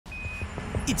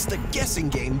It's the guessing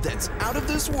game that's out of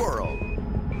this world.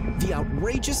 The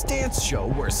outrageous dance show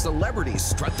where celebrities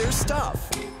strut their stuff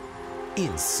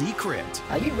in secret.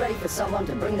 Are you ready for someone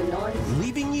to bring the noise?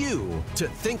 Leaving you to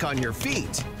think on your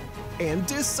feet and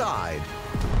decide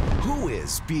who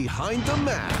is behind the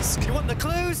mask. You want the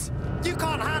clues? You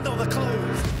can't handle the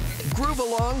clues. Groove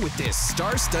along with this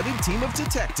star-studded team of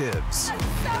detectives. I'm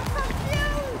so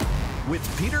confused!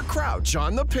 With Peter Crouch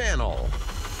on the panel.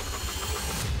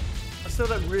 I still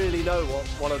don't really know what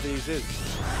one of these is.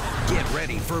 Get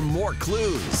ready for more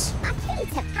clues.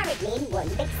 It's apparently in one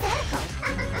big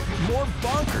circle. More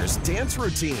bonkers dance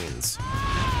routines.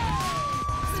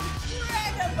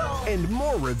 Incredible! And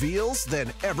more reveals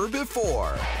than ever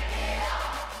before.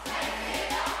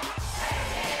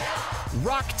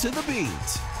 Rock to the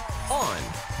beat on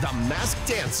The Masked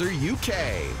Dancer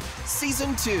UK,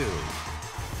 Season 2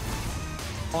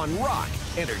 on Rock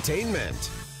Entertainment.